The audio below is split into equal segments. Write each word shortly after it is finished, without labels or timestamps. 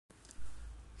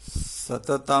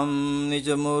સતતમ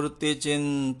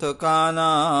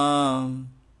નિજમૂર્તિચિંતકાનાં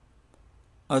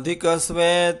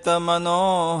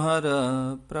અધિકશ્વેતમનોહર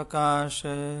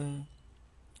પ્રકાશે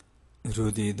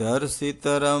હૃદિ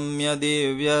દર્શિતરમ્ય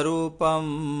દિવ્યરૂપમ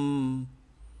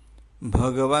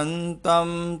ભગવન્तं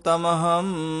તમહં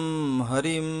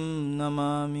હરિં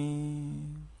નમામિ.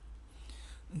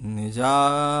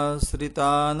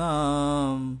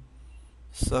 નિજાશ્રિતાનાં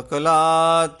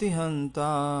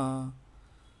સકલાતિહંતા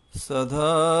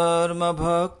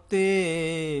સધર્મભક્તિ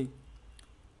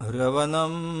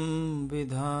રવનમ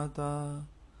વિધાતા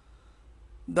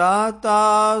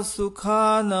દાતા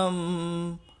સુખાનમ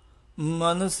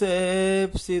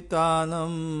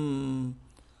મનસેપ્સિતાનમ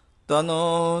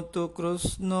તનોતુ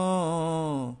કૃષ્ણો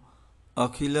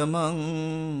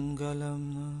અખિલમંગલમ.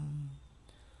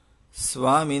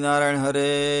 સ્વામિનારાયણ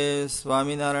હરે,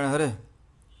 સ્વામિનારાયણ હરે.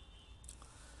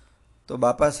 તો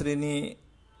બાપાશ્રીની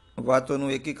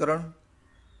વાતોનું એકીકરણ,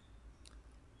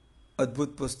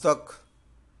 અદ્ભુત પુસ્તક,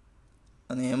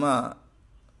 અને એમાં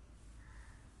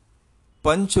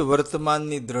પંચ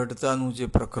વર્તમાનની દ્રઢતાનું જે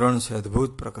પ્રકરણ છે,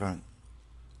 અદ્ભુત પ્રકરણ,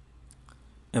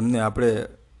 એમને આપણે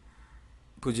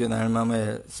પૂજ્ય નારાયણ મામાએ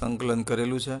સંકલન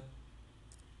કરેલું છે.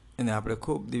 એને આપણે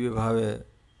ખૂબ દિવ્ય ભાવે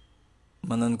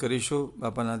મનન કરીશું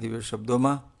બાપાના દિવ્ય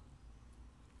શબ્દોમાં.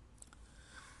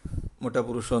 મોટા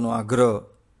પુરુષોનો આગ્રહ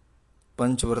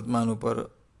પંચવર્તમાન ઉપર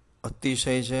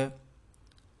અતિશય છે.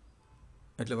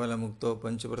 એટલે વાલા મુક્તો,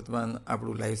 પંચવર્તમાન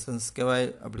આપણું લાયસન્સ કહેવાય,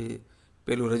 આપણી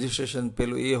પેલું રજિસ્ટ્રેશન,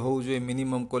 પેલું એ હોવું જોઈએ,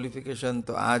 મિનિમમ ક્વોલિફિકેશન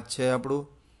તો આ જ છે આપણું.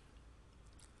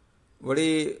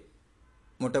 વળી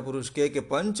મોટા પુરુષ કહે કે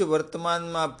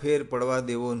પંચવર્તમાનમાં ફેર પડવા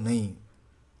દેવો નહીં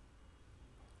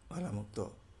વાલા મુક્તો,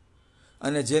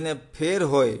 અને જેને ફેર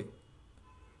હોય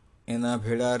એના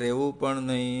ભેળા રહેવું પણ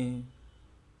નહીં.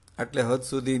 એટલે હદ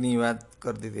સુધીની વાત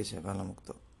કરી દીધી છે વાલા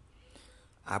મુક્તો.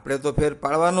 આપણે તો ફેર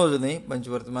પાડવાનો જ નહીં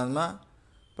પંચવર્તમાનમાં,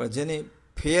 પણ જેની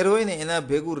ફેર હોય ને એના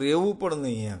ભેગું રહેવું પણ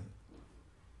નહીં એમ.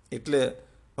 એટલે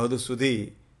હદ સુધી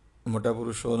મોટા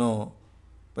પુરુષોનો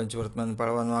પંચવર્તમાન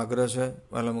પાળવાનો આગ્રહ છે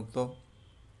વાલા મુક્તો.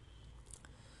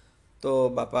 તો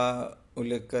બાપા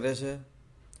ઉલ્લેખ કરે છે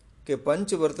કે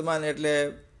પંચવર્તમાન એટલે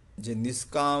જે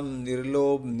નિષ્કામ,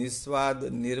 નિર્લોભ, નિસ્વાદ,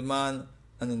 નિર્માન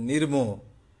અને નિર્મોહ,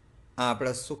 આ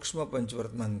આપણા સૂક્ષ્મ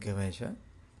પંચવર્તમાન કહેવાય છે.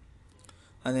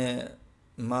 અને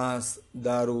માંસ,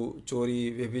 દારૂ, ચોરી,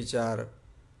 વ્યભિચાર,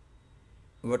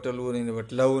 વટલવું ને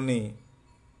વટલાવું નહીં,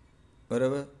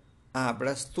 બરાબર, આ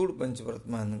આપણા સ્થૂળ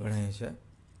પંચવર્તમાન ગણાય છે.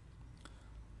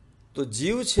 તો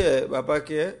જીવ છે બાપા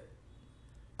કે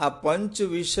આ પંચ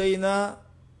વિષયના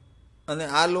અને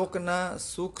આ લોકના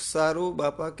સુખ સારું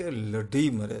બાપા કે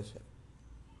લઢી મરે છે.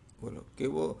 બોલો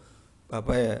કેવો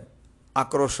બાપાએ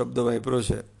આકરો શબ્દ વાપર્યો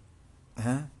છે.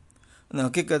 હે, અને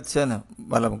હકીકત છે ને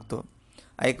બાલા મુક્તો,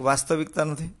 આ એક વાસ્તવિકતા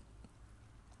નથી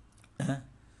હે,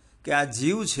 કે આ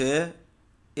જીવ છે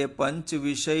એ પંચ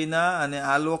વિષયના અને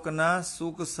આલોકના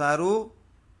સુખ સારું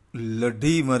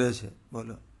લઢી મરે છે.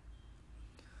 બોલો,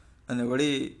 અને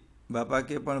વળી બાપા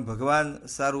કે પણ ભગવાન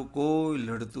સારું કોઈ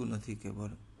લડતું નથી કે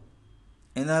બોલો,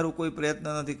 એના હારું કોઈ પ્રયત્ન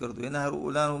નથી કરતું, એના હારું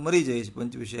ઓલાનું મરી જાય છે,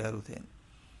 પંચ વિષય હારું થઈને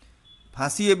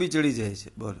ફાંસીએ બી ચડી જાય છે.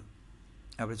 બોલો,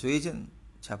 આપણે જોઈએ છે ને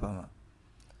છાપામાં.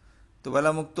 તો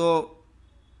વાલા મુક્તો,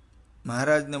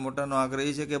 મહારાજને મોટાનો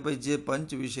આગ્રહ છે કે ભાઈ જે પંચ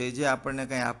વિષય જે આપણને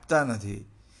કંઈ આપતા નથી,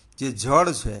 જે જળ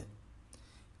છે,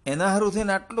 એના હારું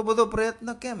થઈને આટલો બધો પ્રયત્ન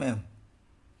કેમ એમ?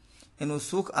 એનું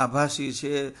સુખ આભાસી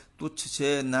છે, તુચ્છ છે,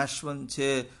 નાશવંત છે,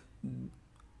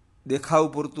 દેખાવ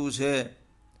પૂરતું છે,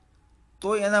 તો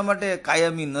એના માટે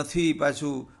કાયમી નથી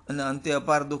પાછું, અને અંતે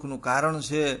અપાર દુઃખનું કારણ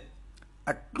છે.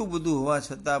 આટલું બધું હોવા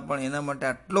છતાં પણ એના માટે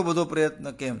આટલો બધો પ્રયત્ન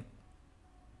કેમ?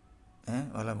 હે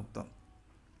વાલા મુક્તો,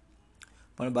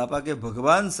 પણ બાપા કે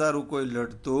ભગવાન સારું કોઈ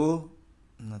લડતું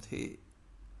નથી.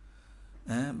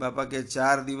 હે બાપા કે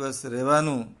 4 દિવસ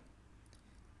રહેવાનું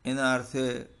એના અર્થે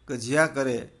કજિયા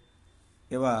કરે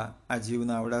એવા આ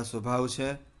જીવના આવડા સ્વભાવ છે.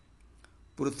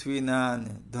 પૃથ્વીના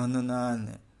ને ધનના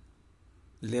ને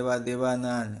લેવા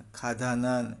દેવાના ને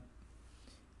ખાધાના ને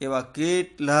એવા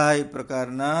કેટલાય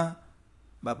પ્રકારના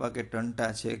બાપા કે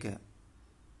ટંટા છે કે.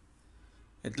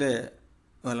 એટલે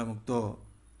વાલા મુક્તો,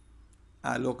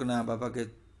 આ લોકના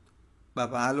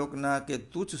બાપા આ લોકના કે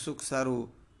તુચ્છ સુખ સારું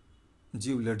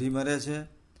જીવ લઢી મરે છે,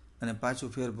 અને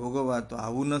પાછું ફેર ભોગવવા તો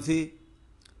આવું નથી.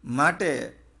 માટે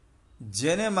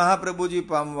જેને મહાપ્રભુજી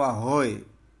પામવા હોય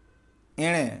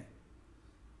એણે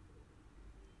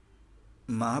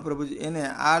મહાપ્રભુજી એને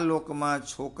આ લોકમાં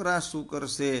છોકરા શું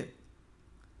કરશે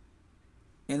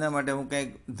એના માટે હું કંઈક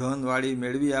ધનવાળી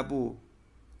મેળવી આપું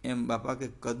એમ બાપા કે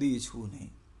કદી ઈચ્છવું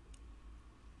નહીં.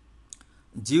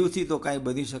 જીવથી તો કાંઈ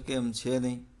બની શકે એમ છે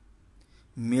નહીં.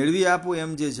 મેળવી આપું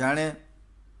એમ જે જાણે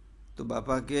તો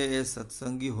બાપા કે એ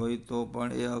સત્સંગી હોય તો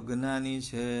પણ એ અજ્ઞાની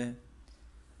છે.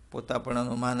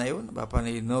 પોતાપણાનો માન આવ્યો ને બાપાને,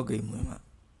 એ ન ગમ્યું એમાં.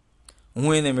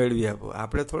 હું એને મેળવી આપું.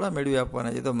 આપણે થોડા મેળવી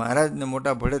આપવાના છે. તો મહારાજને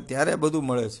મોટા ભળે ત્યારે બધું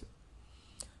મળે છે,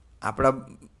 આપણા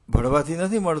ભળવાથી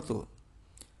નથી મળતું.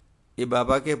 એ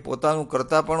બાપા કે પોતાનું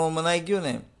કરતાપણું મનાઈ ગયું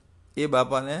ને, એ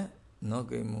બાપાને ન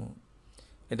ગમ્યું.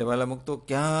 એટલે વાલા મુક્તો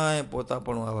ક્યાંય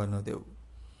પોતાપણું આવવા ન દેવું.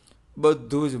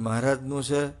 બધું જ મહારાજનું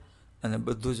છે અને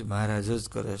બધું જ મહારાજ જ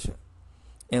કરે છે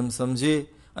એમ સમજી,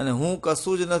 અને હું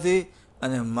કશું જ નથી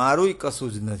અને મારુંય કશું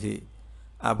જ નથી,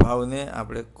 આ ભાવને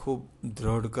આપણે ખૂબ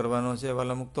દ્રઢ કરવાનો છે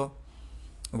વાલા મુક્તો.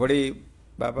 વળી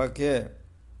બાપા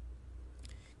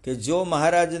કે જો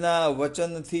મહારાજના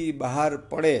વચનથી બહાર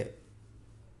પડે,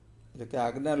 એટલે કે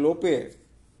આજ્ઞા લોપે,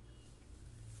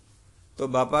 તો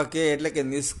બાપા કે એટલે કે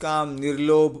નિષ્કામ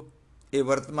નિર્લોભ એ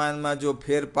વર્તમાનમાં જો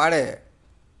ફેર પાડે,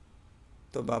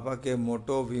 તો બાપા કે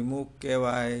મોટો વિમુખ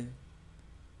કહેવાય.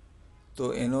 તો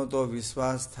એનો તો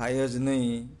વિશ્વાસ થાય જ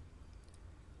નહીં.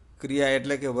 ક્રિયા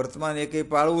એટલે કે વર્તમાન એ કંઈ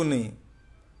પાળવું નહીં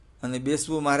અને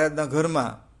બેસવું મહારાજના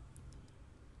ઘરમાં,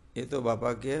 એ તો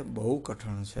બાપા કે બહુ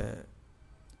કઠણ છે.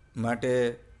 માટે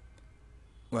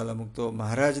વાલા મુક્તો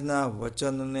મહારાજના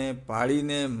વચનને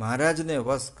પાળીને મહારાજને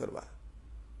વશ કરવા,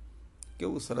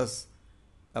 કેવું સરસ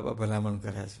બાપા ભલામણ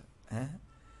કરે છે.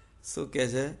 શું કહે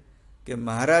છે કે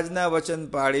મહારાજના વચન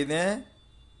પાળીને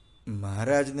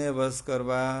મહારાજને વશ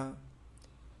કરવા.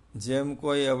 જેમ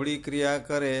કોઈ અવળી ક્રિયા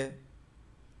કરે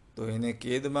તો એને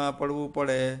કેદમાં પડવું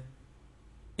પડે,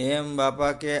 એમ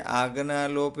બાપા કે આજ્ઞા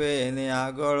લોપે એને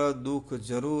આગળ દુઃખ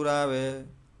જરૂર આવે.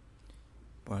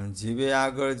 પણ જીવે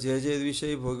આગળ જે વિષય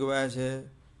ભોગવ્યા છે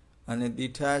અને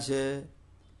દીઠા છે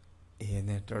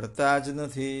એને ટળતા જ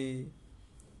નથી.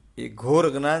 એ ઘોર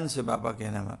જ્ઞાન છે બાપા કે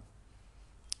એનામાં.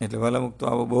 એટલે વાલા મુક્તો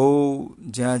આવો બહુ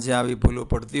જ્યાં જ્યાં આવી ભૂલો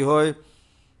પડતી હોય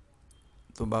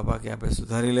તો બાપા કે આપણે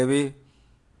સુધારી લેવી,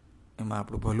 એમાં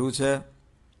આપણું ભલું છે.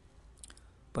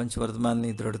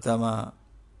 પંચવર્તમાનની દ્રઢતામાં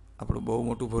આપણું બહુ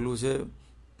મોટું ભલું છે.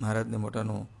 મહારાજને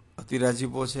મોટાનો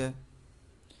અતિરાજીપો છે.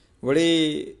 વળી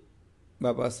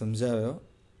બાપા સમજાવ્યો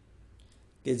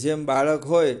કે જેમ બાળક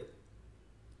હોય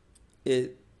એ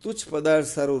તુચ્છ પદાર્થ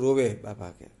સારું રોવે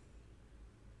બાપા કે,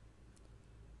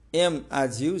 એમ આ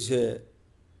જીવ છે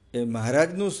એ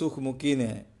મહારાજનું સુખ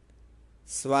મૂકીને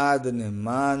સ્વાદ ને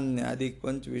માન ને આદિક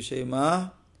પંચ વિષયમાં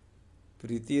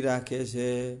પ્રીતિ રાખે છે.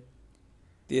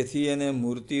 તેથી એને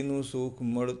મૂર્તિનું સુખ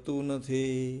મળતું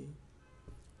નથી.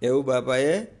 એવું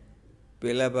બાપાએ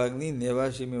પેલા ભાગની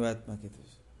 89મી વાતમાં કીધું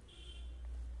છે.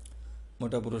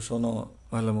 મોટા પુરુષોનો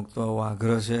વાલા મુક્તો આવો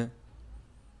આગ્રહ છે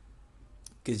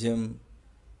કે જેમ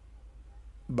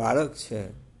બાળક છે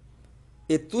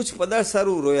એ તુચ્છ પદાર્થ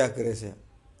સારું રોયા કરે છે,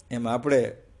 એમ આપણે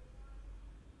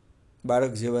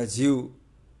બાળક જેવા જીવ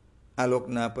આ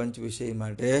લોકના પંચ વિષય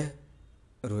માટે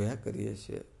રોયા કરીએ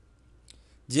છીએ.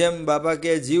 જેમ બાપા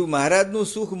કે જીવ મહારાજનું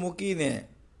સુખ મૂકીને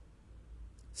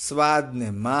સ્વાદ ને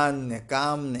માન ને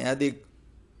કામ ને આદિક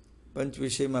પંચ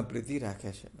વિષયમાં પ્રીતિ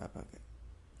રાખે છે બાપા કે,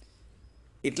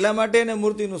 એટલા માટે એને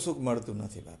મૂર્તિનું સુખ મળતું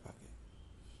નથી બાપા કે.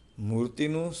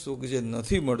 મૂર્તિનું સુખ જે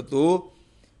નથી મળતું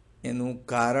એનું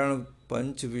કારણ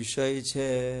પંચ વિષય છે.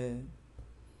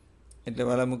 એટલે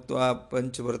વાલા મુક્તો આ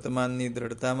પંચ વર્તમાનની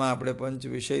દ્રઢતામાં આપણે પંચ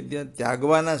વિષય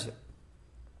ત્યાગવાના છે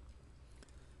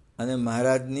અને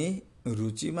મહારાજની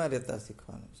રુચિમાં રહેતા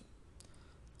શીખવાનું છે.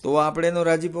 તો આપણે એનો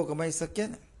રાજીપો કમાઈ શકીએ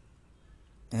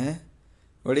ને.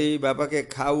 વળી બાપા કે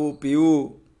ખાવું પીવું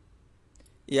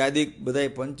એ આદિ બધા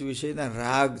પંચ વિષયના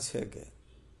રાગ છે કે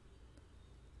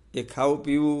એ ખાવું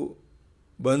પીવું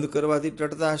બંધ કરવાથી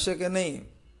ટળતા હશે કે નહીં,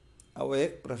 આવો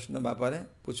એક પ્રશ્ન બાપાને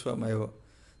પૂછવામાં આવ્યો.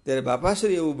 ત્યારે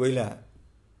બાપાશ્રી એવું બોલ્યા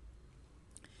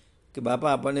કે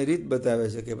બાપા આપણને રીત બતાવે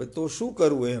છે કે ભાઈ તો શું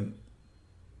કરવું એમ.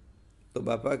 તો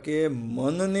બાપા કે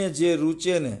મનને જે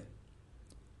રૂચે ને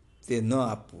તે ન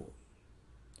આપવું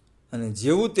અને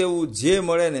જેવું તેવું જે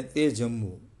મળે ને તે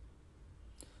જમવું.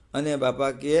 અને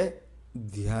બાપા કે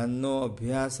ધ્યાનનો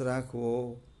અભ્યાસ રાખવો.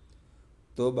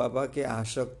 તો બાપા કે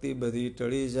આસક્તિ બધી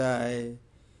ટળી જાય.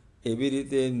 એવી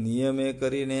રીતે નિયમે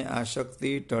કરીને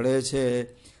આસક્તિ ટળે છે,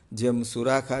 જેમ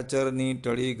સુરાખાચરની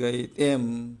ટળી ગઈ તેમ.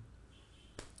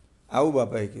 આવું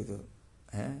બાપાએ કીધું.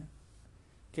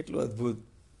 કેટલું અદ્ભુત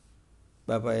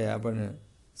બાપાએ આપણને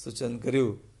સૂચન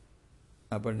કર્યું,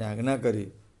 આપણને આજ્ઞા કરી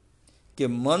કે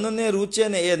મનને રૂચે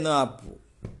ને એ ન આપવું.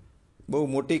 બહુ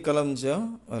મોટી કલમ છે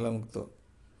કલમ તો.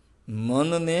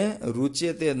 મનને રૂચે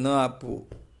તે ન આપવું.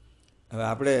 હવે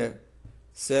આપણે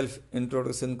સેલ્ફ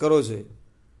ઇન્ટ્રોડક્શન કરો છે,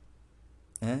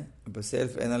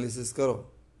 સેલ્ફ એનાલિસિસ કરો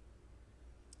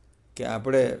કે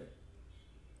આપણે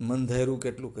મન ધાર્યું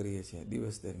કેટલું કરીએ છીએ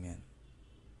દિવસ દરમિયાન.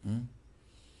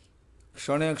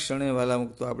 ક્ષણે ક્ષણે વાલા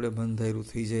મુક્તો આપણે બંધાયેલું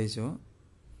થઈ જાય છે.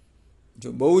 જો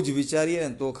બહુ જ વિચારીએ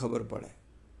ને તો ખબર પડે,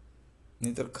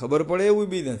 નહીંતર ખબર પડે એવું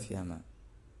બી નથી આમાં.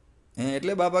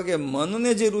 એટલે બાપા કે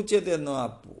મનને જે રૂચે તે ન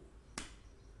આપવું,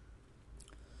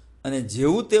 અને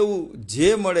જેવું તેવું જે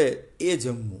મળે એ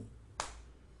જમવું,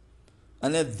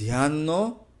 અને ધ્યાનનો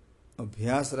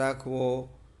અભ્યાસ રાખવો.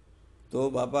 તો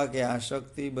બાપા કે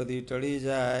આસક્તિ બધી ટળી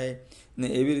જાય ને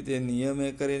એવી રીતે નિયમે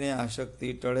કરીને આસક્તિ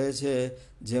ટળે છે.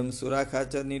 જેમ સુરા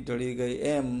ખાચરની ટળી ગઈ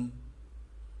એમ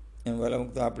વાલા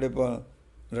મુક્તો આપણે પણ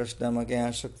રચનામાં ક્યાંય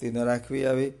આસક્તિ ન રાખવી.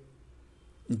 આવી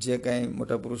જે કાંઈ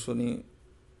મોટા પુરુષોની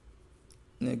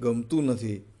ને ગમતું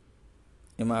નથી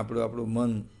એમાં આપણું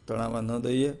મન તણાવવા ન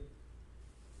દઈએ.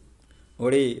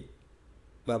 વળી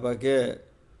બાપા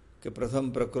કે પ્રથમ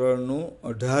પ્રકરણનું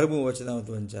 18મું વચનામૃત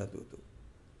વંચાતું હતું.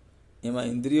 એમાં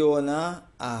ઇન્દ્રિયોના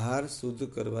આહાર શુદ્ધ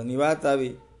કરવાની વાત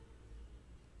આવી.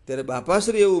 ત્યારે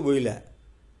બાપાશ્રી એવું બોલ્યા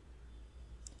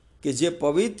કે જે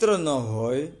પવિત્ર ન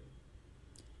હોય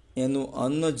એનું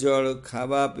અન્ન જળ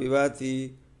ખાવા પીવાથી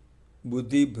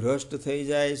બુદ્ધિ ભ્રષ્ટ થઈ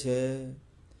જાય છે,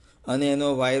 અને એનો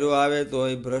વાયરો આવે તો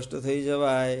એ ભ્રષ્ટ થઈ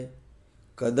જવાય.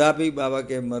 કદાપી બાબા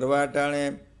કે મરવા ટાણે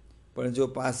પણ જો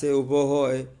પાસે ઊભો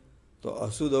હોય તો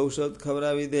અશુદ્ધ ઔષધ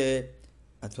ખવડાવી દે,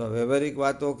 અથવા વ્યવહારિક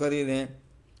વાતો કરીને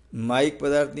માયિક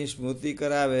પદાર્થની સ્મૃતિ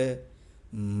કરાવે.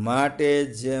 માટે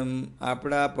જેમ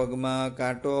આપણા પગમાં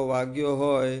કાંટો વાગ્યો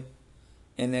હોય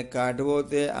એને કાઢવો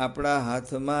તે આપણા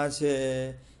હાથમાં છે,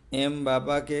 એમ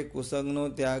બાપા કે કુસંગનો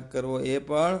ત્યાગ કરવો એ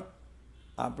પણ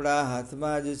આપણા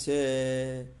હાથમાં જ છે.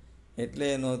 એટલે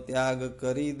એનો ત્યાગ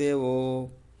કરી દેવો.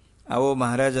 આવો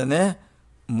મહારાજ અને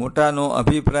મોટાનો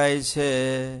અભિપ્રાય છે.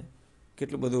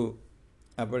 કેટલું બધું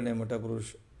આપણને મોટા પુરુષ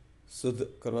શુદ્ધ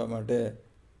કરવા માટે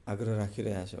આગ્રહ રાખી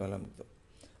રહ્યા છે. વાલા મુક્તો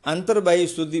આંતરબાહ્ય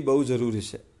શુદ્ધિ બહુ જરૂરી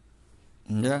છે.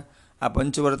 આ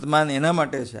પંચવર્તમાન એના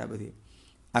માટે છે. આ બધી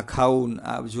આ ખાવું,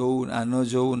 આ જોવું, આ ન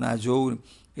જોવું, આ જોવું,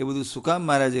 એ બધું શું કામ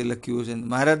મહારાજે લખ્યું છે?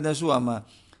 મહારાજને શું આમાં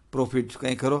પ્રોફિટ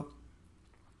કંઈ ખરો?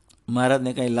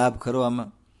 મહારાજને કંઈ લાભ ખરો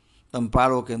આમાં? તમે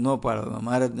પાળો કે ન પાળો એમાં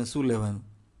મહારાજને શું લેવાનું?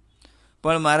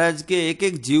 પણ મહારાજ કે એક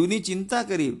એક જીવની ચિંતા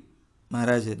કરી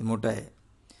મહારાજે મોટાએ,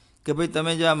 કે ભાઈ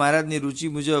તમે જો આ મહારાજની રુચિ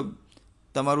મુજબ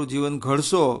તમારું જીવન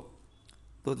ઘડશો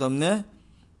તો તમને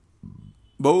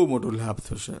બહુ મોટો લાભ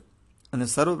થશે, અને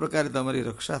સર્વ પ્રકારે તમારી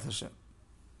રક્ષા થશે,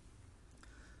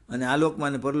 અને આ લોકમાં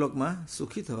અને પરલોકમાં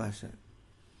સુખી થવાશે.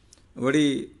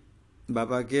 વળી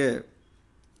બાપા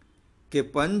કે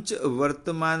પંચ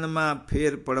વર્તમાનમાં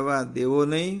ફેર પડવા દેવો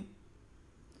નહીં,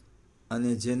 અને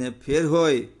જેને ફેર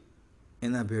હોય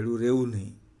એના ભેળું રહેવું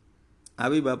નહીં.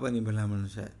 આવી બાપાની ભલામણ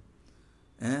છે.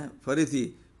 ફરીથી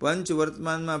પંચ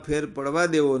વર્તમાનમાં ફેર પડવા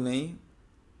દેવો નહીં,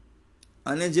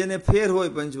 અને જેને ફેર હોય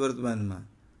પંચ વર્તમાનમાં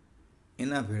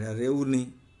એના ભેળા રહેવું નહીં.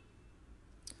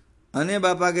 અને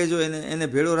બાપા કે જો એને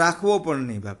ભેળો રાખવો પણ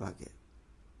નહીં. બાપા કે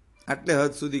આટલે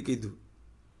હદ સુધી કીધું.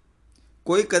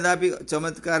 કોઈ કદાપી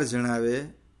ચમત્કાર જણાવે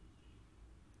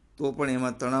તો પણ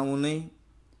એમાં તણાવવું નહીં.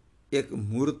 એક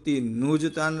મૂર્તિનું જ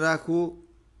તાન રાખવું.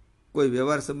 કોઈ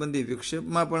વ્યવહાર સંબંધી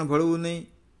વિક્ષેપમાં પણ ભળવું નહીં.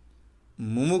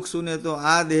 મુમુક્ષુને તો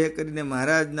આ દેહ કરીને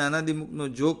મહારાજના અનાદિમુખનો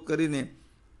જોગ કરીને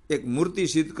એક મૂર્તિ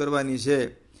સિદ્ધ કરવાની છે,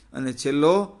 અને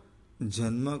છેલ્લો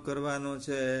જન્મ કરવાનો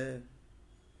છે.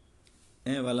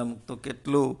 વાલા મુક્તો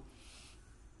કેટલું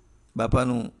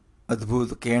બાપાનું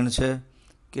અદ્ભુત કેણ છે,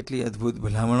 કેટલી અદ્ભુત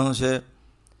ભલામણો છે.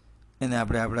 એને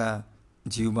આપણે આપણા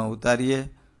જીવમાં ઉતારીએ,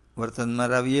 વર્તનમાં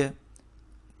લાવીએ,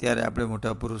 ત્યારે આપણે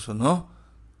મોટા પુરુષોનો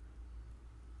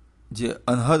જે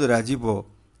અનહદ રાજીપો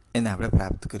એને આપણે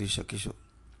પ્રાપ્ત કરી શકીશું.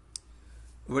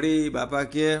 વળી બાપા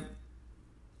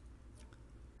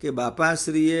કે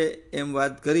બાપાશ્રીએ એમ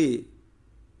વાત કરી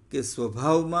કે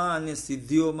સ્વભાવમાં અને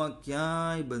સિદ્ધિઓમાં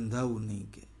ક્યાંય બંધાવું નહીં.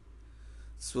 કે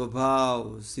સ્વભાવ,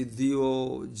 સિદ્ધિઓ,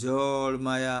 જળ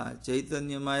માયા,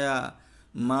 ચૈતન્ય માયા,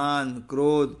 માન,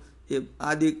 ક્રોધ એ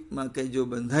આદિમાં કંઈ જો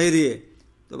બંધાઈ રહે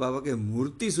તો બાપા કે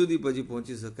મૂર્તિ સુધી પછી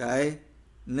પહોંચી શકાય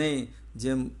નહીં.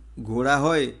 જેમ ઘોડા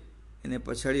હોય એને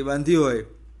પછાડી બાંધી હોય,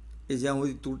 એ જ્યાં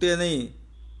સુધી તૂટે નહીં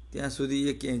ત્યાં સુધી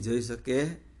એ ક્યાંય જઈ શકે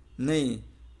નહીં.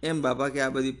 એમ બાપા કે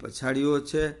આ બધી પછાડીઓ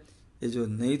છે, એ જો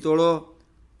નહીં તોડો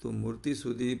તો મૂર્તિ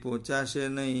સુધી પહોંચાશે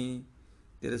નહીં.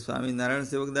 ત્યારે સ્વામી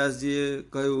નારાયણ સેવકદાસજીએ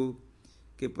કહ્યું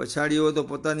કે પછાડીઓ તો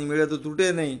પોતાની મેળે તો તૂટે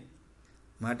નહીં,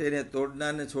 માટે એને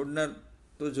તોડનાર ને છોડનાર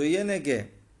તો જોઈએ ને. કે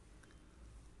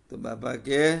તો બાપા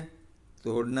કે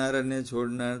તોડનાર અને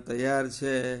છોડનાર તૈયાર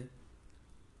છે,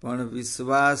 પણ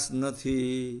વિશ્વાસ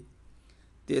નથી.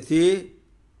 તેથી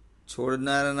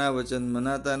છોડનારના વચન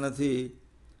મનાતા નથી,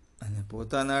 અને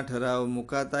પોતાના ઠરાવ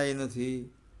મુકાતાય નથી.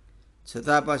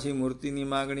 છતાં પાછી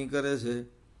મૂર્તિની માગણી કરે છે.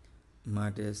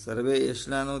 માટે સર્વે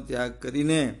એશનાનો ત્યાગ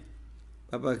કરીને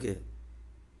બાપા કે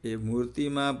એ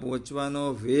મૂર્તિમાં પહોંચવાનો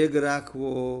વેગ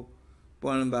રાખવો.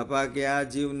 પણ બાપા કે આ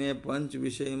જીવને પંચ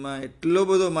વિષયમાં એટલો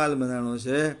બધો માલ બનાવવાનો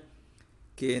છે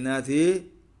કે એનાથી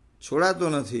છોડાતો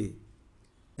નથી.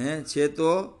 છે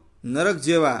તો નરક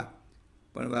જેવા,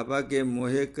 પણ બાપા કે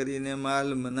મોહે કરીને માલ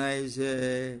મનાય છે.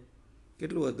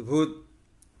 કેટલું અદ્ભુત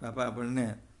બાપા આપણને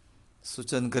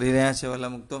સૂચન કરી રહ્યા છે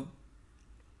વાલા મુક્તો.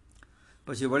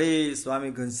 પછી વળી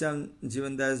સ્વામી ઘનશ્યામ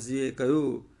જીવનદાસજીએ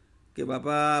કહ્યું કે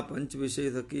બાપા પંચ વિષય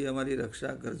થકી અમારી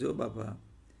રક્ષા કરજો બાપા.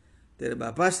 ત્યારે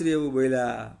બાપાશ્રી એવું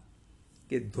બોલ્યા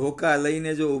કે ધોકા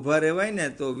લઈને જો ઊભા રહેવાય ને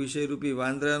તો વિષયરૂપી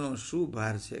વાંદરાનો શું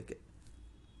ભાર છે કે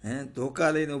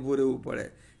ધોકા લઈને ઊભું રહેવું પડે.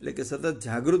 એટલે કે સતત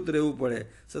જાગૃત રહેવું પડે,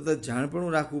 સતત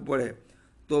જાણપણું રાખવું પડે.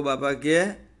 તો બાપા કે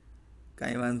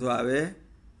કાંઈ વાંધો આવે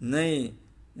નહીં,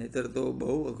 નહીતર તો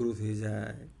બહુ અઘરું થઈ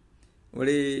જાય.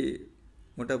 વળી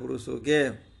મોટા પુરુષો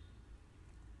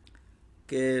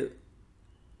કે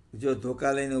જો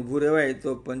ધોકા લઈને ઊભું રહેવાય તો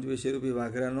પંચવિષયરૂપી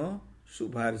વાઘરાનો શું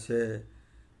ભાર છે.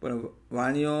 પણ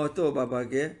વાણિયો હતો બાપા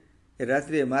કે એ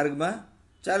રાત્રે માર્ગમાં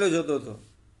ચાલ્યો જતો હતો.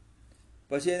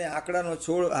 પછી એને આકડાનો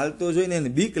છોડ હાલતો જોઈને એને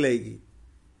બીક લઈ ગઈ.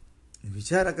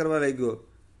 વિચાર કરવા લાગ્યો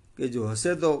કે જો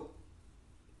હશે તો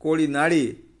કોળી નાળી,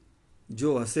 જો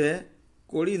હશે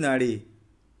કોળી નાળી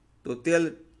તો તેલ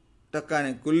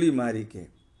ટકાને કુલ્લી મારી કે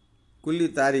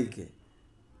કુલ્લી તારી કે,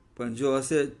 પણ જો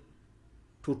હશે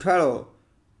ઠૂઠાળો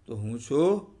તો હું છું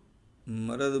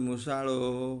મરદ મુસાળો.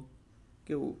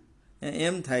 કેવું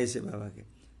એમ થાય છે બાપા કે.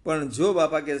 પણ જો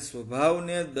બાપા કે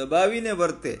સ્વભાવને દબાવીને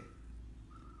વર્તે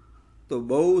તો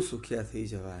બહુ સુખિયા થઈ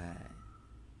જવાય.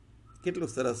 કેટલું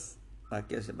સરસ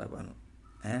વાક્ય છે બાપાનું.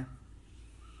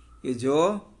 કે જો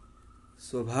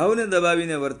સ્વભાવને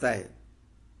દબાવીને વર્તાય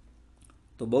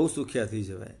તો બહુ સુખિયા થઈ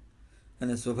જવાય.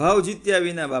 અને સ્વભાવ જીત્યા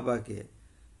વિના બાપા કે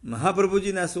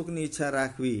મહાપ્રભુજીના સુખની ઈચ્છા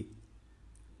રાખવી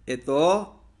એ તો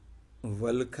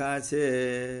વલખા છે.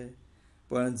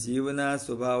 પણ જીવના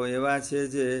સ્વભાવ એવા છે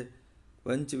જે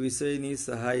પંચ વિષયની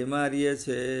સહાયમાં રહીએ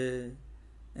છે,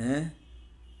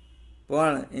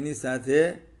 પણ એની સાથે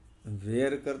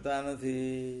વેર કરતા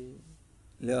નથી.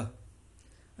 લ્યો,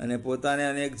 અને પોતાને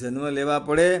અનેક જન્મ લેવા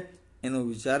પડે એનો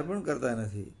વિચાર પણ કરતા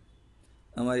નથી.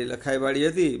 અમારી લખાઈવાડી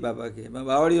હતી બાપા કે એમાં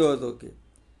બાવળીઓ હતો કે,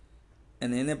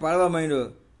 અને એને પાળવા માંડ્યો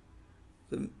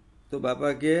તો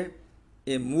બાપા કે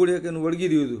એ મૂળ એક એનું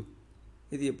વળગી રહ્યું હતું,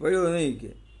 એથી પડ્યો નહીં.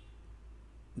 કે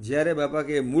જ્યારે બાપા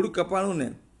કે મૂળ કપાણું ને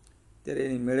ત્યારે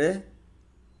એની મેળે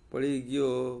પડી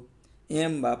ગયો.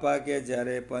 એમ બાપા કે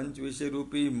જ્યારે પંચ વિષય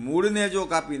રૂપી મૂળને જો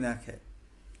કાપી નાખે,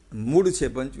 મૂળ છે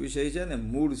પંચ વિષય છે ને,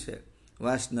 મૂળ છે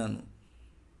વાસનાનું,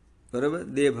 બરાબર,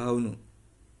 દેહ ભાવનું,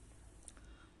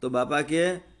 તો બાપા કે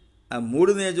આ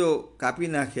મૂળને જો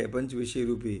કાપી નાખે પંચ વિષય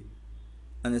રૂપી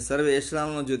અને સર્વે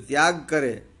એશરાઓનો જો ત્યાગ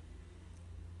કરે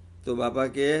તો બાપા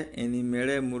કે એની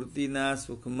મેળે મૂર્તિના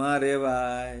સુખમાં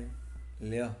રહેવાય.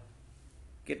 લ્યો,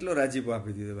 કેટલો રાજીપો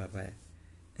આપી દીધો બાપાએ.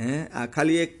 આ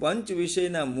ખાલી એક પંચ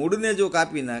વિષયના મૂળને જો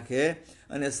કાપી નાખે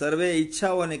અને સર્વે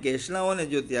ઈચ્છાઓને કે એશણાઓને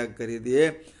જો ત્યાગ કરી દે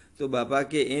તો બાપા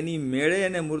કે એની મેળે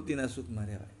એને મૂર્તિના સુખમાં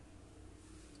રહેવાય.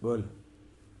 બોલ,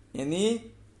 એની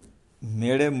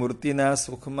મેળે મૂર્તિના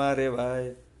સુખમાં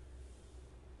રહેવાય.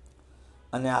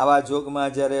 અને આવા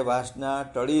જોગમાં જ્યારે વાસના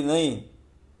ટળી નહીં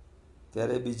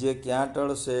ત્યારે બીજે ક્યાં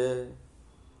ટળશે?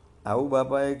 આવું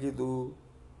બાપાએ કીધું.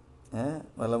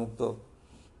 વાલા મુક્તો.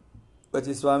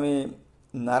 પછી સ્વામી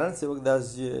નારાયણ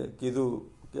સેવકદાસજીએ કીધું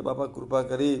કે બાપા કૃપા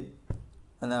કરી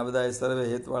અને આ બધા સર્વે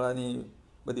હેતવાળાની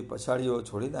બધી પછાડીઓ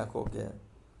છોડી નાખો. કે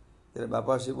ત્યારે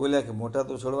બાપાશ્રી બોલ્યા કે મોટા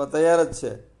તો છોડવા તૈયાર જ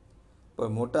છે,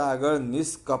 પણ મોટા આગળ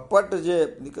નિષ્કપટ જે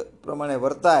પ્રમાણે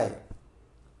વર્તાય,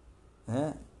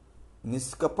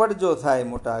 નિષ્કપટ જો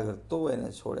થાય મોટા આગળ તો એને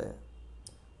છોડે,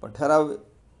 પણ ઠરાવ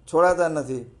છોડાતા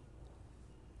નથી.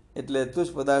 એટલે તુજ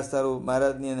પદાર્થ સારું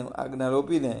મહારાજની આજ્ઞા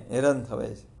રોપીને હેરાન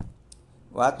થવાય છે.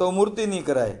 વાતો મૂર્તિની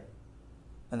કરાય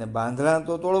અને બાંધણા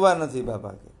તો તોડવા નથી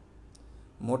બાપા કે.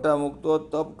 મોટા મુક્તો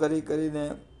તપ કરી કરીને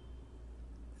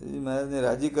મહારાજને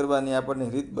રાજી કરવાની આપણને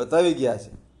રીત બતાવી ગયા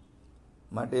છે,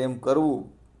 માટે એમ કરવું.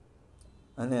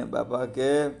 અને બાપા કે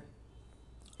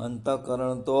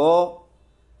અંતઃકરણ તો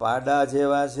પાડા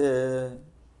જેવા છે.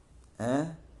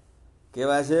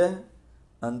 કેવા છે?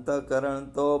 અંતઃકરણ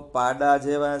તો પાડા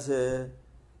જેવા છે.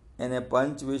 એને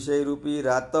પંચ વિષય રૂપી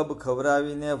રાતબ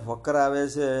ખવડાવીને વકરાવે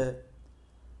છે,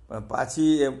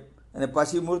 પણ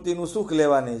પાછી મૂર્તિનું સુખ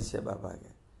લેવાની છે બાપા કે.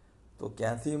 તો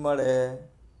ક્યાંથી મળે?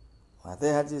 વાતે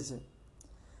સાચી છે.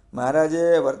 મહારાજે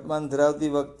વર્તમાન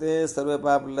ધરાવતી વખતે સર્વે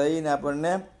પાપ લઈને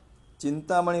આપણને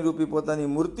ચિંતામણી રૂપી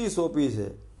પોતાની મૂર્તિ સોંપી છે,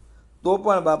 તો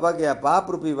પણ બાપા કે આ પાપ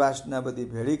રૂપી વાસના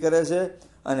બધી ભેળી કરે છે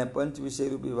અને પંચ વિષય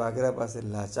રૂપી વાઘરા પાસે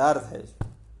લાચાર થાય છે.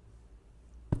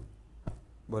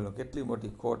 બોલો કેટલી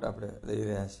મોટી ખોટ આપણે લઈ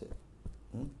રહ્યા છીએ.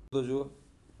 તો જુઓ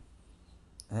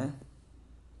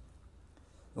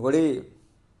વળી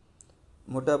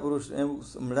મોટા પુરુષ એમ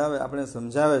આપણે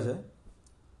સમજાવે છે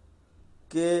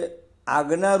કે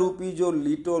આજ્ઞારૂપી જો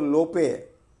લીટો લોપે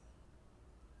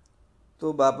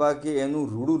તો બાપા કે એનું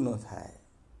રૂડું ન થાય.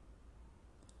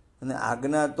 અને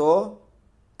આજ્ઞા તો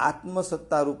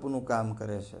આત્મસત્તા રૂપનું કામ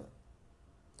કરે છે.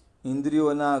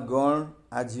 ઇન્દ્રિયોના ગણ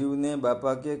આ જીવને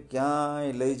બાપા કે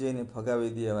ક્યાંય લઈ જઈને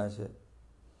ફગાવી દેવા છે.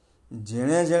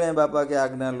 જેણે જેણે બાપા કે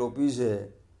આજ્ઞા લોપી છે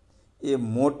એ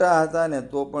મોટા હતા ને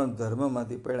તો પણ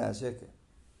ધર્મમાંથી પડ્યા છે કે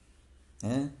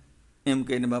એમ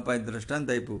કહીને બાપાએ દ્રષ્ટાંત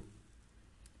આપ્યું.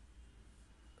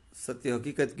 સત્ય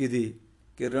હકીકત કીધી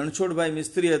કે રણછોડભાઈ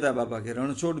મિસ્ત્રી હતા બાપા કે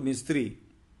રણછોડ મિસ્ત્રી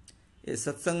એ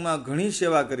સત્સંગમાં ઘણી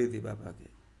સેવા કરી હતી બાપા કે,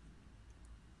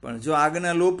 પણ જો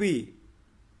આજ્ઞા લોપી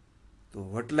તો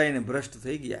વટલાઈને ભ્રષ્ટ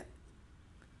થઈ ગયા.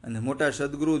 અને મોટા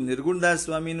સદગુરુ નિર્ગુણદાસ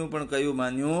સ્વામીનું પણ કયું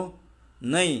માન્યું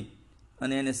નહીં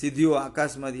અને એને સીધીઓ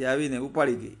આકાશમાંથી આવીને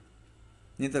ઉપાડી ગઈ.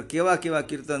 નહીંતર કેવા કેવા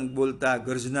કીર્તન બોલતા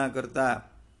ગર્જના કરતા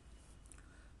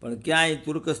પણ ક્યાંય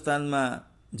તુર્કસ્તાનમાં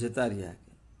જતા રહ્યા.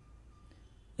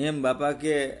 એમ બાપા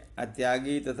કે આ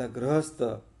ત્યાગી તથા ગ્રહસ્થ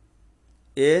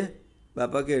એ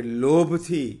બાપા કે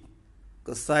લોભથી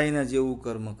કસાઈના જેવું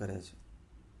કર્મ કરે છે.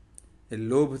 એ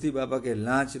લોભથી બાપા કે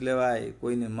લાંચ લેવાય,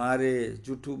 કોઈને મારે,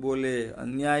 જૂઠું બોલે,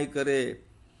 અન્યાય કરે,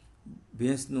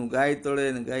 ભેંસનું ગાય તળે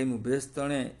ને ગાયનું ભેંસ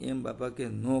તણે, એમ બાપા કે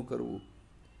ન કરવું.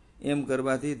 એમ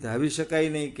કરવાથી ધાવી શકાય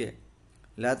નહીં કે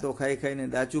લાતો ખાઈ ખાઈને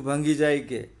ડાચું ભાંગી જાય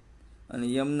કે અને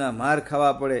યમના માર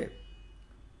ખાવા પડે.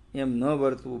 એમ ન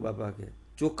વર્તવું બાપા કે,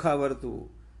 ચોખ્ખા વર્તવું.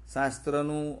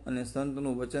 શાસ્ત્રનું અને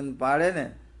સંતનું વચન પાળે ને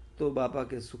તો બાપા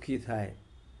કે સુખી થાય.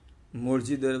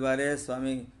 મોરજી દરબારે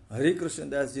સ્વામી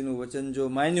હરિકૃષ્ણદાસજીનું વચન જો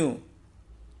માન્યું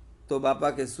તો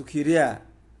બાપા કે સુખી રહ્યા,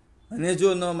 અને જો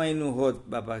ન માન્યું હોત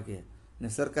બાપા કે ને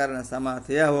સરકારના સામા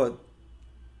થયા હોત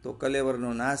તો કલેવરનો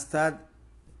નાશ થાત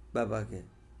બાપા કે,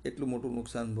 એટલું મોટું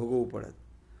નુકસાન ભોગવવું પડે.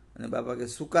 અને બાપા કે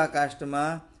સૂકા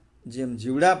કાષ્ટમાં જેમ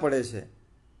જીવડા પડે છે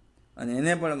અને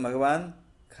એને પણ ભગવાન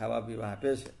ખાવા પીવા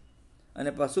આપે છે અને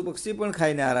પશુ પક્ષી પણ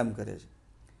ખાઈને આરામ કરે છે.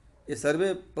 એ સર્વે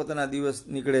પોતાના દિવસ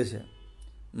નીકળે છે.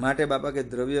 માટે બાપા કે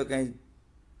દ્રવ્ય કંઈ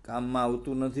કામમાં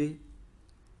આવતું નથી.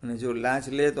 અને જો લાંચ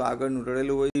લે તો આગળનું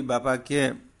રડેલું હોય બાપા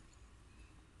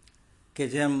કે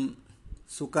જેમ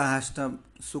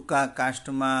સૂકા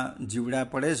કાષ્ટમાં જીવડા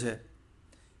પડે છે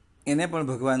એને પણ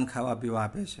ભગવાન ખાવા પીવા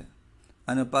આપે છે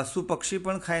અને પશુ પક્ષી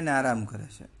પણ ખાઈને આરામ કરે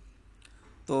છે.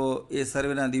 તો એ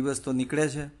સર્વેના દિવસ તો નીકળે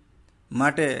છે.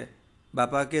 માટે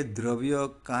બાપા કે દ્રવ્ય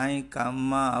કાંઈ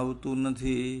કામમાં આવતું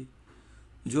નથી.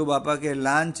 જો બાપા કે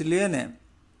લાંચ લે ને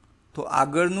તો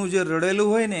આગળનું જે રડેલું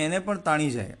હોય ને એને પણ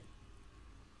તાણી જાય.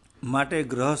 માટે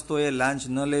ગ્રહસ્થોએ લાંચ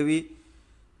ન લેવી.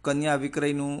 કન્યા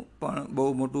વિક્રયનું પણ બહુ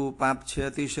મોટું પાપ છે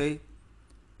અતિશય.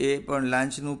 એ પણ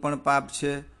લાંચનું પણ પાપ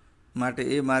છે. માટે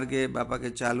એ માર્ગે બાપા કે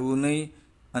ચાલવું નહીં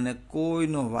અને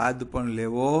કોઈનો વાદ પણ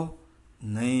લેવો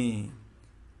નહીં.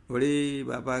 વળી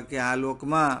બાપા કે આ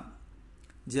લોકમાં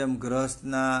જેમ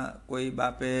ગ્રહસ્થના કોઈ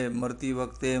બાપે મરતી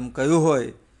વખતે એમ કહ્યું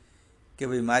હોય કે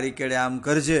ભાઈ મારી કેળે આમ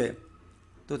કરજે,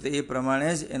 તો તે એ પ્રમાણે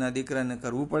જ એના દીકરાને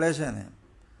કરવું પડે છે ને.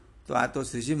 તો આ તો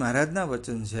શ્રીજી મહારાજના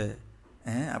વચન છે,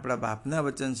 આપણા બાપના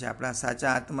વચન છે. આપણા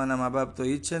સાચા આત્માના મા બાપ તો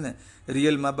એ જ છે ને.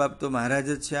 રિયલ મા બાપ તો મહારાજ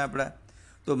જ છે આપણા.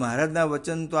 તો મહારાજના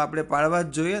વચન તો આપણે પાળવા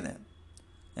જ જોઈએ ને.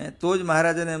 તો જ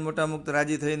મહારાજને મોટા મુક્ત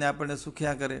રાજી થઈને આપણને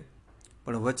સુખ્યા કરે.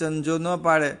 પણ વચન જો ન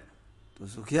પાળે તો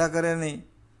સુખ્યા કરે નહીં.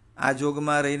 આ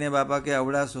જોગમાં રહીને બાપા કે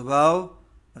અવળા સ્વભાવ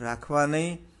રાખવા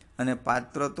નહીં. અને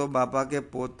પાત્ર તો બાપા કે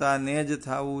પોતાને જ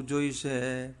થવું જોઈશે.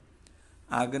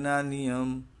 આજ્ઞા નિયમ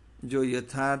જો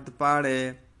યથાર્થ પાળે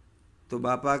તો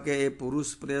બાપા કે એ પુરુષ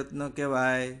પ્રયત્ન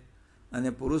કહેવાય. અને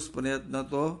પુરુષ પ્રયત્ન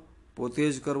તો પોતે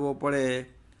જ કરવો પડે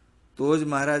તો જ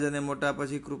મહારાજ અને મોટા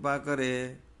પછી કૃપા કરે.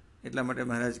 એટલા માટે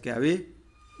મહારાજ કે આવી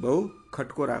બહુ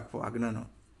ખટકો રાખવો આજ્ઞાનો.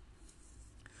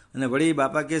 અને વળી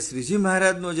બાપા કે શ્રીજી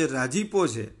મહારાજનો જે રાજીપો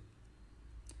છે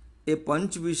એ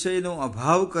પંચ વિષયનો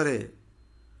અભાવ કરે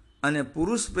અને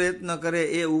પુરુષ પ્રયત્ન કરે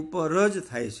એ ઉપર જ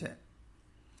થાય છે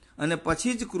અને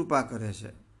પછી જ કૃપા કરે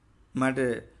છે. માટે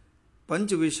પંચ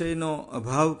વિષયનો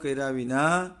અભાવ કર્યા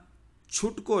વિના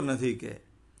છૂટકો નથી. કે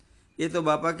એ તો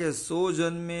બાપા કે 100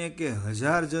 જન્મે કે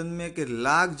 1000 જન્મે કે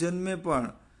લાખ જન્મે પણ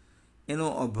એનો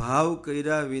અભાવ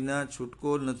કર્યા વિના છૂટકો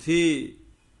નથી.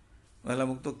 વહેલા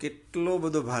મૂકતો કેટલો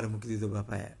બધો ભાર મૂકી દીધો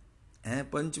બાપાએ.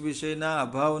 પંચ વિષયના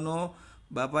અભાવનો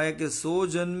બાપાએ કે 100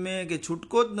 જન્મે કે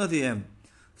છૂટકો જ નથી. એમ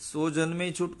 100 જન્મે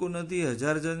છૂટકો નથી,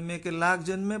 1000 જન્મે કે લાખ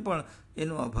જન્મે પણ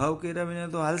એનો અભાવ કર્યા વિના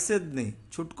તો હાલશે જ નહીં,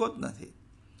 છૂટકો જ નથી.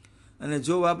 અને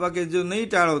જો બાપા કે જો નહીં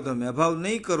ટાળો, તમે અભાવ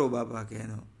નહીં કરો બાપા કે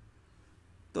એનો,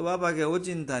 તો બાપા કે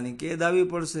ઓચિંતાની કેદ આવી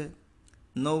પડશે.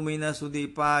 9 મહિના સુધી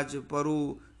પાચ,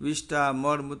 પરુ, વિષ્ટા,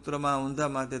 મળ મૂત્રમાં ઊંધા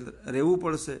માથે રહેવું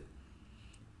પડશે.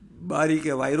 બારી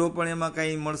કે વાયરો પણ એમાં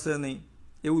કાંઈ મળશે નહીં,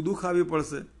 એવું દુઃખ આવી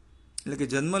પડશે, એટલે કે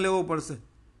જન્મ લેવો પડશે.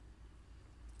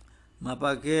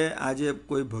 બાપા કે આજે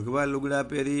કોઈ ભગવા લુગડા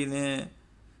પહેરીને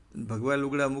ભગવા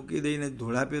લુગડા મૂકી દઈને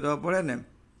ધોળા પહેરવા પડે ને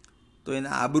તો એને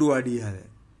આબરૂ આડી આવે.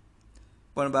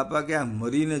 પણ બાપા કે આ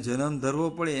મરીને જન્મ ધરવો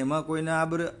પડે એમાં કોઈને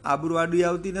આબરૂ આડી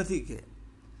આવતી નથી કે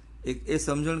એ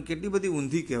સમજણ કેટલી બધી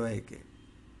ઊંધી કહેવાય કે.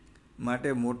 માટે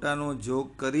મોટાનો જોગ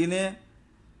કરીને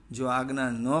જો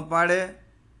આજ્ઞા ન પાડે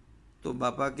તો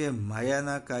બાપા કે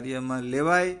માયાના કાર્યમાં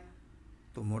લેવાય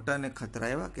તો મોટાને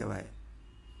ખતરા એવા કહેવાય.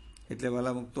 એટલે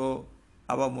વાલા મુક્તો,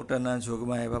 આવા મોટાના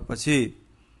જોગમાં આવ્યા પછી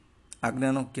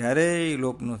આજ્ઞાનો ક્યારેય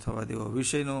લોપ ન થવા દેવો,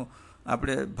 વિષયનો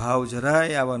આપણે ભાવ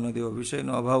જરાય આવવા ન દેવો,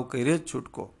 વિષયનો અભાવ કરે જ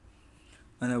છૂટકો.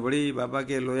 અને વળી બાપા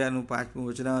કે લોયાનું 5મું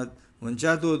વચનામૃત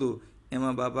વંચાતું હતું,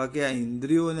 એમાં બાપા કે આ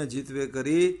ઇન્દ્રિયોને જીતવે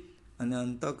કરી અને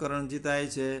અંતઃકરણ જીતાય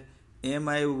છે એમ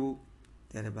આવ્યું.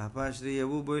 ત્યારે બાપાશ્રી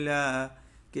એવું બોલ્યા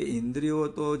કે ઇન્દ્રિયો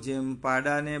તો જેમ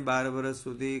પાડાને 12 વર્ષ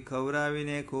સુધી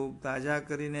ખવડાવીને ખૂબ તાજા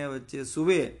કરીને વચ્ચે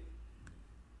સૂવે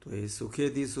તો એ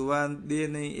સુખેથી સુવા દે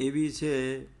નહીં એવી છે.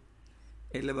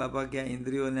 એટલે બાપા કે આ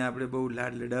ઇન્દ્રિયોને આપણે બહુ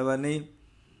લાડ લડાવવા નહીં,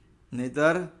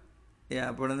 નહીતર એ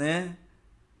આપણને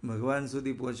ભગવાન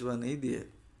સુધી પહોંચવા નહીં દે.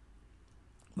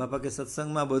 બાપા કે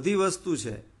સત્સંગમાં બધી વસ્તુ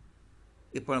છે,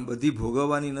 એ પણ બધી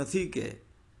ભોગવવાની નથી કે.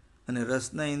 અને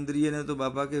રસના ઇન્દ્રિયને તો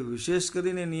બાપા કે વિશેષ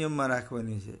કરીને નિયમમાં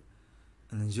રાખવાની છે.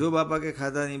 અને જો બાપા કે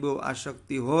ખાધાની બહુ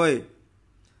આસક્તિ હોય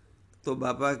તો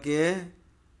બાપા કે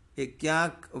એ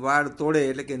ક્યાંક વાળ તોડે,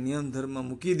 એટલે કે નિયમ ધર્મ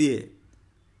મૂકી દે.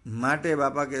 માટે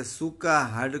બાપા કે સૂકા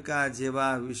હાડકા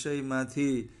જેવા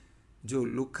વિષયમાંથી જો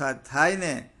લુખ્ખા થાય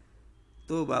ને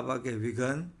તો બાપા કે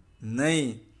વિઘન નહીં,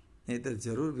 નહીં તો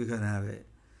જરૂર વિઘન આવે.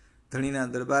 ધણીના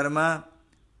દરબારમાં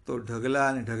તો ઢગલા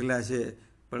અને ઢગલા છે,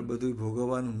 પણ બધું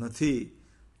ભોગવવાનું નથી.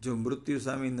 જો મૃત્યુ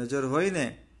સામે નજર હોય ને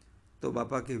તો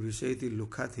બાપા કે વિષયથી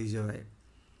લુખ્ખા થઈ જવાય.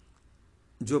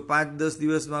 જો 5-10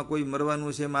 દિવસમાં કોઈ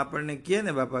મરવાનું છે એમ આપણને કહે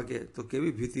ને બાપા કે તો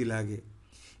કેવી ભીતિ લાગે.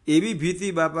 એવી ભીતિ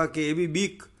બાપા કે એવી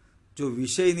બીક જો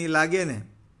વિષયની લાગે ને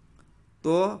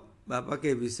તો બાપા કે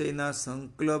વિષયના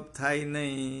સંકલ્પ થાય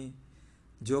નહીં.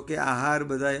 જો કે આહાર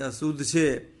બધાય અશુદ્ધ છે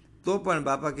તો પણ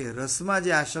બાપા કે રસમાં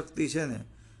જે આસક્તિ છે ને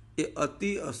એ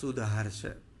અતિ અશુદ્ધ આહાર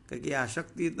છે, કારણ કે એ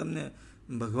આસક્તિ તમને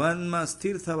ભગવાનમાં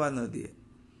સ્થિર થવા ન દે.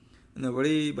 અને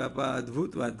વળી બાપા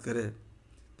અદ્ભુત વાત કરે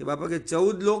કે બાપા કે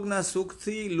 14 લોકના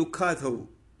સુખથી લુખ્ખા થવું,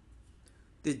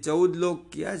 તે 14 લોક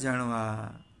ક્યાં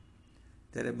જાણવા.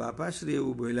 ત્યારે બાપાશ્રી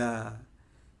એવું બોલ્યા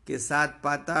કે 7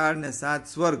 પાતાળ ને 7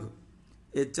 સ્વર્ગ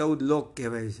એ 14 લોક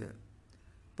કહેવાય છે.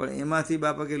 પણ એમાંથી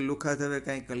બાપા કે લુખ્ખા થવે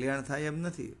કાંઈ કલ્યાણ થાય એમ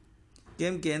નથી,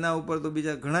 કેમ કે એના ઉપર તો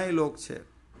બીજા ઘણાય લોક છે.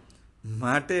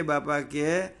 માટે બાપા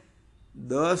કે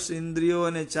 10 ઇન્દ્રિયો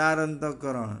અને 4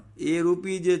 અંતઃકરણ એ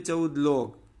રૂપી જે 14 લોક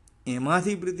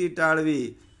એમાંથી પ્રીતિ ટાળવી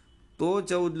તો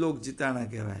 14 લોક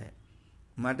જીતાણા કહેવાય.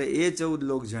 માટે એ 14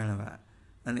 લોક જાણવા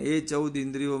અને એ 14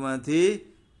 ઇન્દ્રિયોમાંથી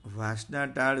વાસના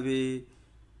ટાળવી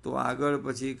તો આગળ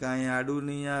પછી કાંઈ આડું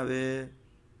નહીં આવે,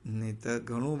 નહીં તો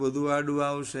ઘણું બધું આડું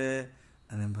આવશે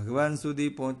અને ભગવાન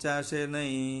સુધી પહોંચાશે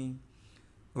નહીં.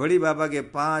 વળી બાપા કે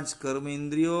 5 કર્મ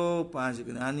ઇન્દ્રિયો, 5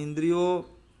 જ્ઞાન ઇન્દ્રિયો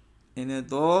એને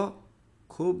તો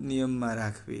ખૂબ નિયમમાં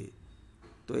રાખવી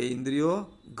તો એ ઇન્દ્રિયો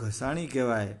ઘસાણી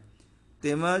કહેવાય.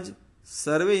 તેમજ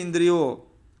સર્વે ઇન્દ્રિયો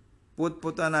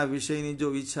પોતપોતાના વિષયની જો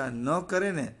ઈચ્છા ન કરે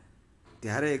ને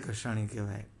ત્યારે એ ઘસાણી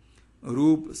કહેવાય.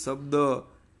 રૂપ, શબ્દ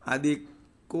આદિ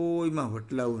કોઈમાં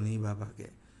વટલાવું નહીં બાપા કે.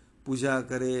 પૂજા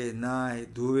કરે, નાય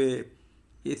ધોવે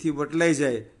એથી વટલાઈ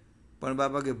જાય, પણ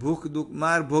બાપા કે ભૂખ દુઃખ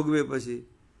માર ભોગવે પછી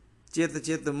ચેત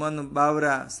ચેત મન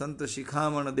બાવરા સંત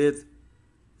શિખામણ દેત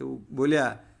એવું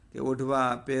બોલ્યા કે ઓઢવા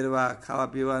પહેરવા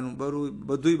ખાવા પીવાનું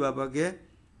બધુંય બાપા કે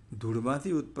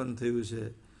ધૂળમાંથી ઉત્પન્ન થયું છે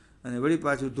અને વળી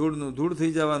પાછું ધૂળનું ધૂળ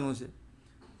થઈ જવાનું છે.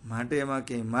 માટે એમાં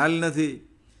ક્યાંય માલ નથી.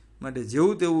 માટે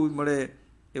જેવું તેવું મળે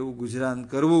એવું ગુજરાન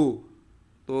કરવું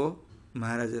તો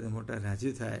મહારાજાને મોટા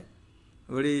રાજી થાય.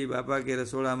 વળી બાપા કે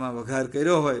રસોડામાં વઘાર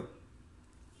કર્યો હોય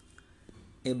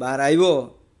એ બહાર આવ્યો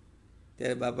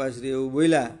ત્યારે બાપાશ્રી એવું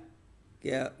બોલ્યા કે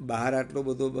બહાર આટલો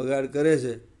બધો બગાડ કરે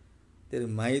છે ત્યારે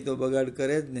માઈ તો બગાડ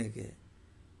કરે જ ને કે.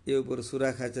 એ ઉપર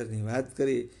સુરા ખાચરની વાત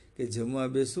કરી કે જમવા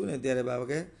બેસું ને ત્યારે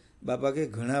બાપા કે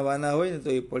ઘણા વાના હોય ને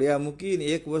તો એ પડ્યા મૂકીને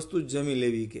એક વસ્તુ જ જમી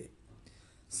લેવી કે.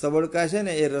 સબડકા છે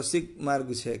ને એ રસિક માર્ગ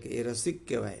છે કે એ રસિક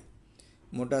કહેવાય.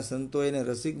 મોટા સંતો એને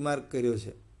રસિક માર્ગ કર્યો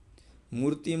છે,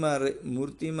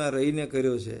 મૂર્તિમાં રહીને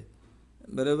કર્યો છે.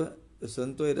 બરાબર,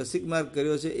 સંતોએ રસિક માર્ગ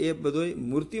કર્યો છે એ બધો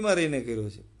મૂર્તિમાં રહીને કર્યો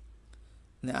છે.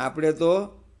 ને આપણે તો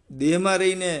દેહમાં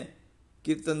રહીને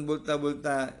કીર્તન બોલતા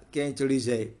બોલતા ક્યાંય ચડી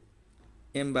જાય.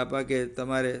 એમ બાપા કે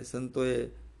તમારે સંતોએ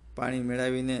પાણી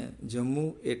મેળવીને જમવું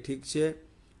એ ઠીક છે,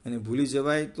 અને ભૂલી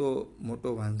જવાય તો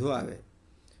મોટો વાંધો આવે.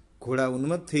 ઘોડા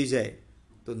ઉન્મત્ત થઈ જાય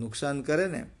તો નુકસાન કરે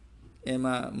ને.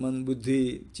 એમાં મન, બુદ્ધિ,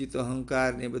 ચિત્ત,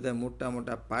 અહંકાર ને બધા મોટા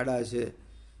મોટા પાડા છે,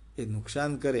 એ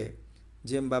નુકસાન કરે.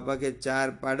 જેમ બાપા કે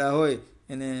 4 પાડા હોય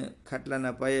એને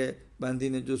ખાટલાના પાયે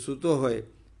બાંધીને જો સૂતો હોય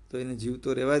તો એને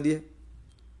જીવતો રહેવા દે?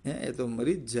 એ તો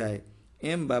મરી જ જાય.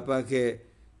 એમ બાપા કે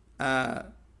આ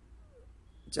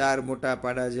 4 મોટા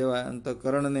પાડા જેવા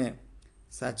અંતઃકરણને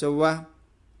સાચવવા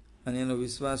અને એનો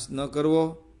વિશ્વાસ ન કરવો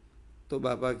તો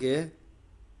બાપા કે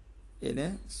એને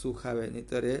સુખ આવે,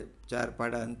 નહીંતર એ 4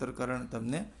 પાડા અંતઃકરણ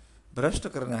તમને ભ્રષ્ટ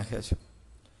કરી નાખે છે.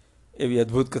 એવી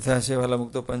અદ્ભુત કથા છે વાલા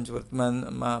મુક્તો.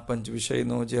 પંચવર્તમાનમાં પંચ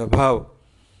વિષયનો જે અભાવ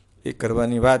એ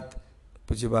કરવાની વાત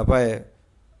પૂજ્ય બાપાએ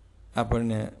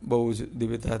આપણને બહુ જ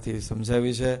દિવ્યતાથી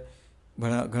સમજાવી છે.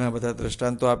 ઘણા બધા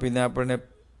દ્રષ્ટાંતો આપીને આપણને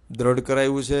દ્રઢ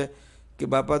કરાવ્યું છે કે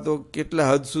બાપા તો કેટલા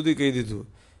હદ સુધી કહી દીધું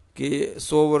કે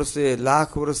 100 વર્ષે,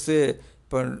 લાખ વર્ષે,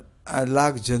 પણ આ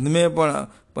લાખ જન્મે પણ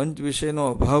પંચ વિષયનો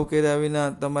અભાવ કર્યા વિના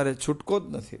તમારે છૂટકો જ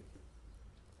નથી.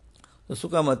 તો શું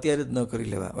કામ અત્યારે જ ન કરી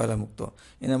લેવા વાલા મુક્તો?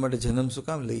 એના માટે જન્મ શું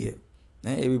કામ લઈએ?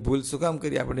 એવી ભૂલ શું કામ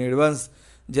કરીએ? આપણે એડવાન્સ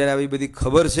જ્યારે આવી બધી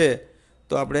ખબર છે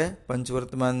તો આપણે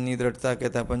પંચવર્તમાનની દ્રઢતા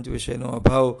કહેતા પંચ વિષયનો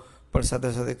અભાવ પણ સાથે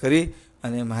સાથે કરી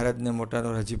અને મહારાજને મોટાનો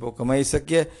રાજીપો કમાઈ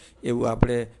શકીએ. એવું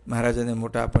આપણે મહારાજાને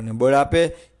મોટા આપણને બળ આપે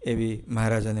એવી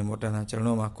મહારાજાને મોટાના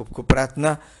ચરણોમાં ખૂબ ખૂબ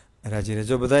પ્રાર્થના. રાજી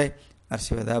રહેજો બધાય,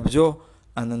 આશીર્વાદ આપજો,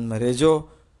 આનંદમાં રહેજો,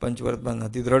 પંચવર્તમાન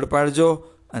અતિ દ્રઢ પાડજો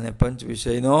અને પંચ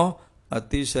વિષયનો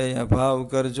અતિશય અભાવ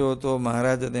કરજો તો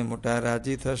મહારાજ અને મોટા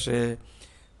રાજી થશે.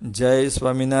 જય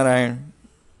સ્વામિનારાયણ.